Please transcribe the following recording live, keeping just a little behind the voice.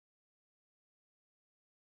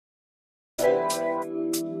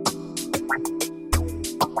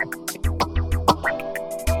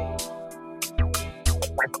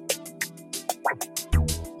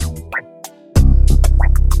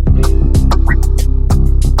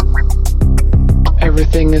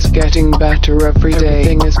Everything is getting better every day.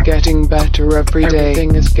 Everything is getting better every day.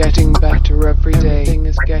 Everything is getting better every day. Everything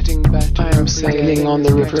is getting better. I am sailing on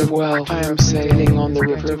the river of wealth. I am sailing on the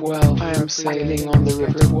river of wealth. I am sailing on the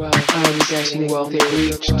river of wealth. I am getting wealthier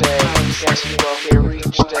each day. I am getting wealthier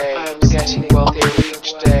each day. I am getting wealthier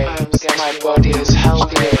each day. My body is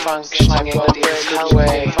healthy, functioning in a very good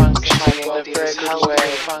way. Functioning in a very good way.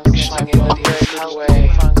 Functioning in a very good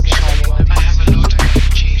way.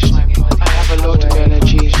 I have a lot of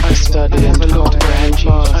energy. I study and comprehend.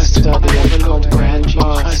 I study and comprehend.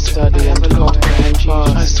 I study and comprehend.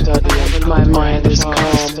 I study and my mind is calm.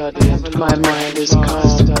 My mind is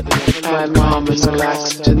calm. I am calm and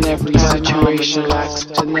relaxed in every situation.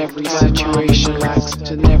 Relaxed in every situation.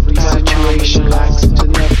 Relaxed in every situation. Relaxed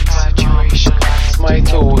in every situation. My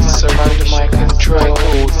thoughts are under my control.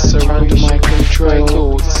 Thoughts are under my control.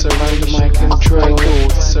 Thoughts are under my control.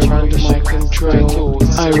 Thoughts are under my control.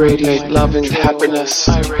 I radiate love and happiness.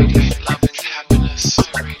 I radiate love and happiness.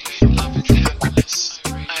 I radiate love and happiness. I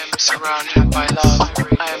am surrounded by love.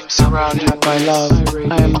 I am surrounded by love.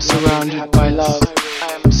 I am surrounded by love.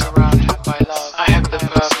 I am surrounded by love. I have the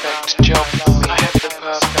perfect job for me. I have the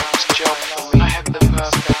perfect job for me. I have the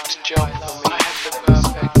perfect job for me. I have the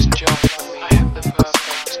perfect job for me. I have the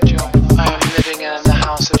perfect job. I am living in the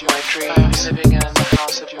house of my dreams. I am living in the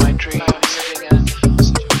house of my dreams. I am living in the house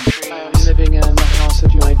of my dreams. I am living in the house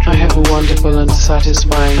of my dreams. I have a wonderful and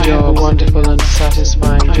satisfying job. I have a wonderful and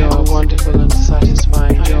satisfying job. I have a wonderful and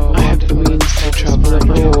satisfying job. I have the means to travel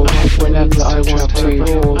abroad whenever I want to.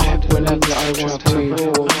 I have whenever I want to.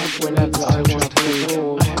 I have whenever I want to.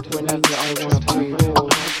 I have whenever I want to.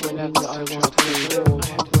 I have whenever I want to.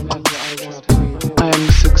 I have whenever I want to. I am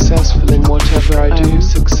successful in whatever I do.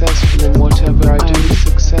 Successful in whatever I do.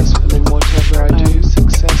 Successful in whatever I do.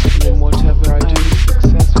 Successful in whatever I do.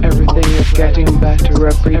 Everything is getting better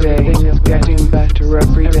every day. Everything is getting better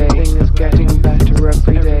every day. Everything is getting better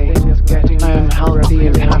every day. I am healthy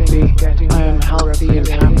and happy. I am healthy and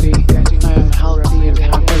happy. I am healthy and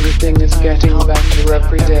happy. Everything is getting better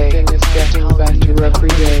every day. Everything is getting better every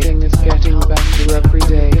day. Everything is getting better every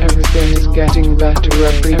day. Everything is getting better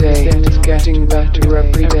every day. Everything is getting better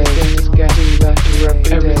every day.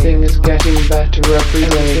 Everything is getting better every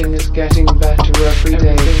day. Everything is getting better every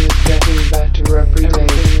day. Everything is getting better every day.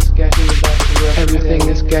 Everything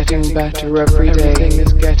is getting better every day. Everything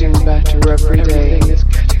is getting better every day. Everything is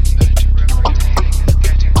getting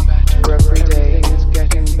better every day. Everything is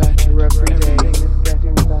getting better every day.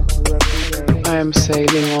 I am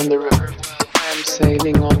sailing on the river. I am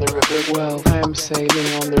sailing on the river of wealth. I am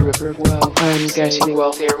sailing on the river of wealth. I am getting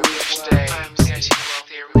wealthier each day. I am getting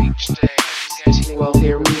wealthier each day. Getting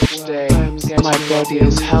wealthier each day. My body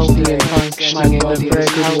is healthy and functioning in a very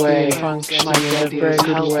good way. Functioning in a very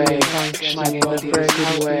good way. Functioning in a very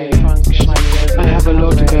good way. I have a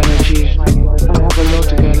lot of energy. I have a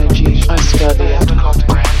lot of energy. I study and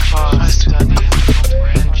comprehend. I study and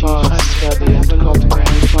comprehend. I study and comprehend.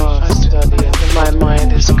 I study and my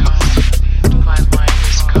mind is calm. My mind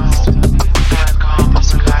is calm. I am calm and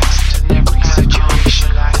relaxed in every situation.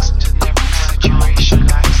 Relaxed in every situation.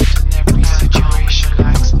 Relaxed in every situation.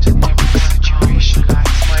 Relaxed in every situation.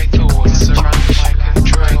 My thoughts are under my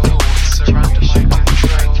control. Thoughts are under my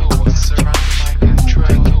control. Thoughts are under my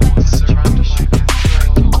control. Thoughts are under my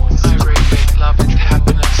control. I radiate love and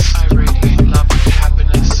happiness. I radiate love and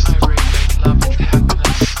happiness. I radiate love and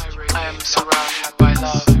happiness. I am surrounded by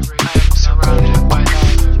love. I am surrounded by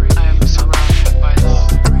love. I am surrounded by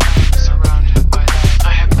love. I am surrounded by love.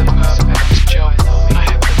 I have the perfect job. I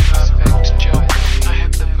have the perfect job. I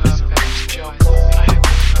have the perfect job. I have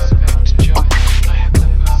the perfect job. I have the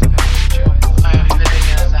perfect job. I am living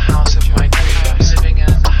in the house of my dreams. I am living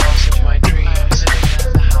in the house of my dreams. I am living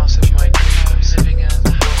in the house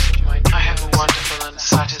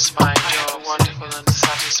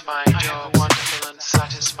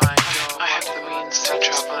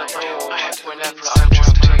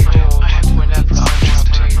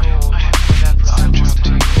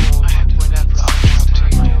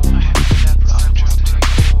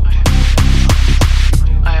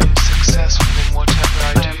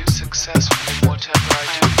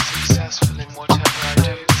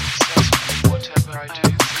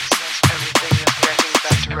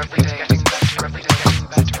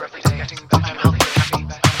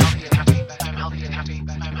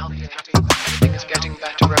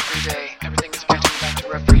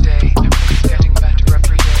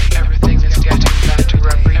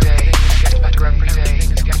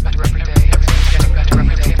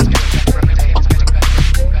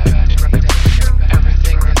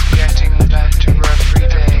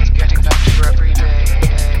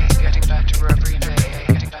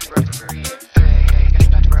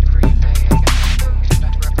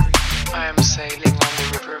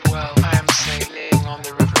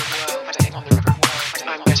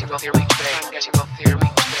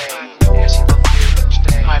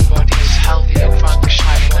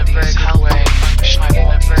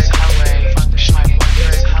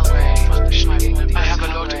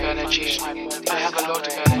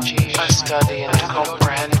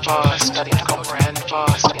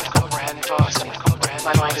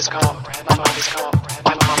My mind is calm. My mind is calm.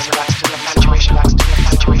 I'm calm and relaxed in every situation. Relaxed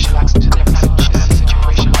in every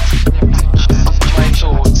situation. My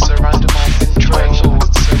thoughts are under my control.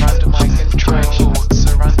 Thoughts are under my control.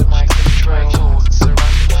 Thoughts are under my control.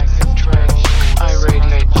 Thoughts are under my control. I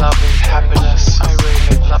radiate love and happiness. I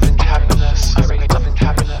radiate love and happiness. I radiate love and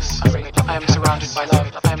happiness. I am surrounded by love.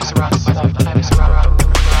 I am surrounded by love. I am surrounded.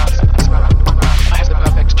 I have the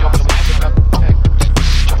perfect job for me.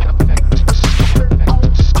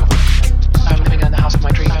 I'm living in the house of my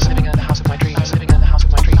dreams. I'm living in the house of my dreams. Living in the house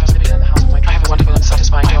of my dreams. Living in the house of my dreams. I have a wonderful and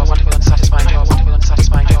satisfying job. Wonderful and satisfying job. Wonderful and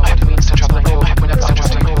satisfying job. I have the means to travel and go. Whenever I want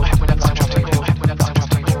to go. Whenever I want to go. Whenever I want to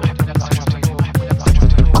go. Whenever I want to go. Whenever I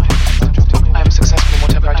want to go. I am successful in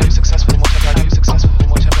whatever I do. Successful in whatever I do. Successful in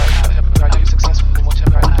whatever I do. Successful in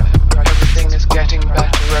whatever I do. Everything is getting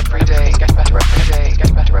better every day. Getting better every day.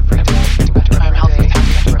 Getting better every day. I'm healthy and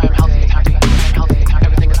happy. I'm healthy and happy. I'm healthy and happy.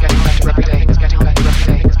 Everything is getting better every day. It's getting better every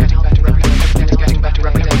day. It's getting better every day. Everything is getting better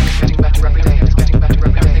every day. It's getting better every day. It's getting better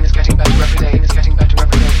every day. Everything is getting better every day. It's getting better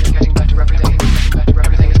every day. It's getting better every day.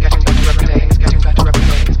 Everything is getting better every day. It's getting better every day. It's getting better every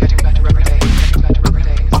day. It's getting better every day.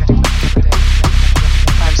 It's getting better every day.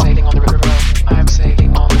 I'm sailing on the river well. I'm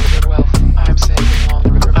sailing on the river well. I'm sailing on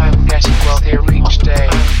the river. I'm getting wealthier each day.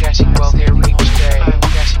 I'm getting wealthier each day. I'm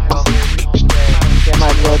getting wealthier each day.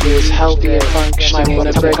 My body is healthy and functioning in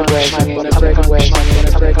a great way. In a great way. In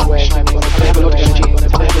a great way. I have a lot of energy. I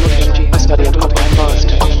have a lot of energy. I study and comprehend fast.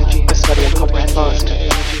 I study and comprehend fast.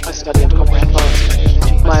 I study and comprehend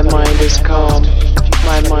fast. My mind is calm.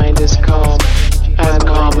 My mind is calm. I'm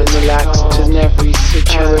calm and relaxed in every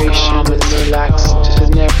situation. Calm and relaxed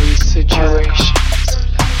in every situation.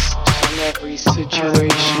 In every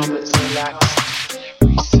situation.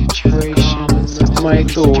 Every situation. My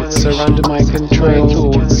thoughts are under my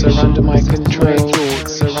control. Thoughts are under my control.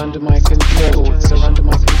 Thoughts are under my control. Thoughts are under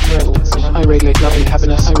my control. I radiate love and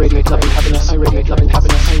happiness. I radiate love and happiness. I radiate love and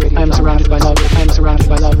happiness. I am surrounded by love. I am surrounded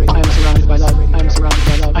by love. I am surrounded by love. I am surrounded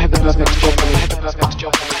by love. I have the perfect job for me. I have the perfect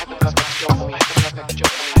job for me. I have the perfect job for me. I have the perfect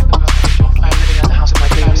job for me. I'm living in the house of my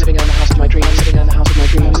dreams. I'm living in the house of my dreams. I'm living in the house of my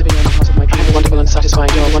dreams. I'm living in the house of my dreams. I have a wonderful and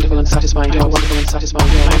satisfying job. Wonderful and satisfying job. Wonderful and satisfying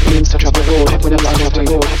job. I have the means to travel abroad. Whenever I want to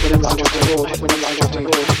go. Whenever I want to go. Whenever I want to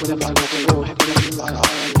go. Whenever I want to go.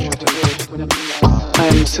 I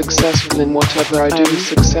am successful in whatever I do.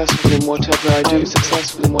 Successful in whatever I do.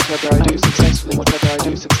 Successful in whatever I do. Successful in whatever I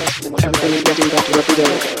do. Successful in whatever. Everything is getting better every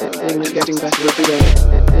day. Everything is getting better every day.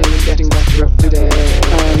 Everything is getting better every day.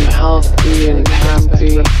 I'm healthy and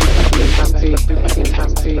happy. Happy.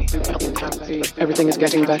 Happy. Everything is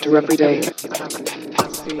getting better every day.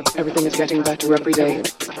 Everything is getting better every day.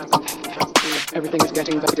 Everything is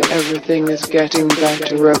getting better. Everything is getting better every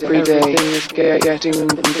day. Everything is getting better every day.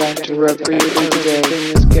 Everything is getting better every day. Everything is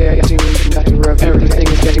getting better every day. Everything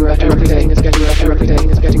is getting better every day. Everything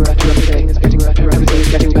is getting better every day. Everything is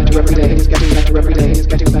getting better every day. It's getting better every day. It's getting better every day. It's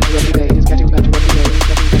getting better every day. It's getting better every day. It's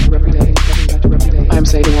getting better every day. I am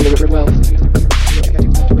sailing on the river well.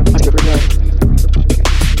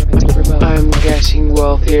 I'm getting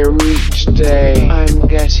wealthier each day. I'm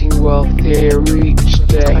getting wealthier each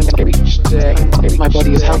day. Each day. My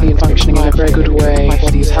body is healthy and functioning in a very good way. My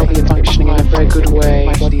body is healthy and functioning in a very good way.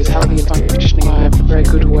 My body is healthy and functioning in a very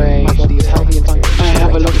good way. My body is healthy and functioning. I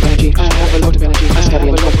have a lot of energy. I have a lot of energy. I study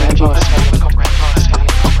and comprehend fast.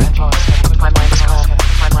 My mind is calm.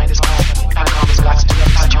 My mind is calm. I'm calm and relaxed in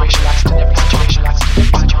every situation. Relaxed in every situation. Relaxed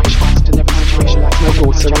in every situation. Relaxed in every situation. My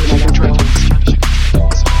thoughts are under my control.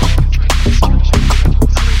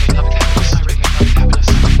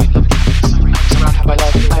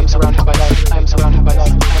 I'm surrounded by love. I'm surrounded by love.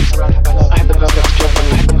 I'm surrounded by love. I have the perfect job for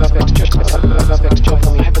me. I have the perfect job. I have the perfect job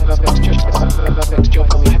for me. I have the perfect job. I have the perfect job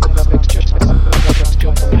for me. I have the perfect job. I have the perfect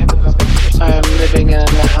job for me. I have the perfect job. I am living in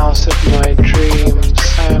the house of my dreams.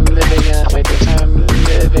 I am living in my dreams. I am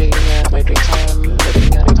living in my dreams. I am living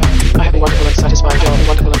in my dreams. I have a wonderful and satisfying job.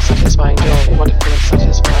 Wonderful and satisfying job. Wonderful and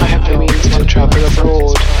satisfying. I have the means to travel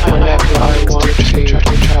abroad whenever I want to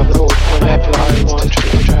travel. Whenever I want to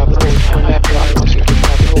travel. Whenever I want to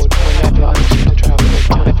travel.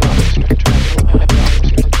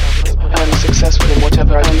 I'm successful in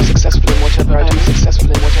whatever I do, successful in whatever I do,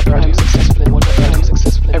 successful in whatever I do, successful in whatever I do,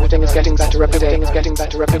 successful. Everything is getting better every day, is getting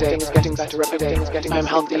better every day, is getting better every day, is getting. I'm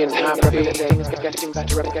healthy and happy every day, is getting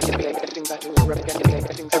better every day, getting better every day.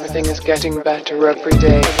 Everything is getting better every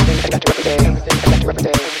day, better every day, better every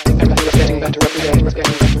day. Everything is getting better every day, is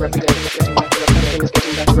getting better every day, is getting better. Everything is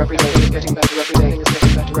getting better every day, is getting better every day, is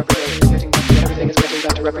getting better every day, is getting better. Everything is getting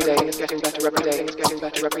better every day, is getting better every day, is getting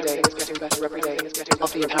better every day, is getting better every day, is getting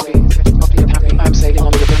healthy and happy, healthy and happy. I'm sailing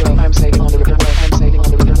on the river well. I'm sailing on the river well. I'm sailing on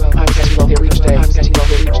the river well. I'm getting wealthier each day. I'm getting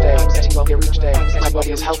wealthier each day. I'm getting wealthier each day. My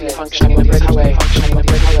how we function in the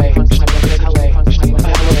breakaway.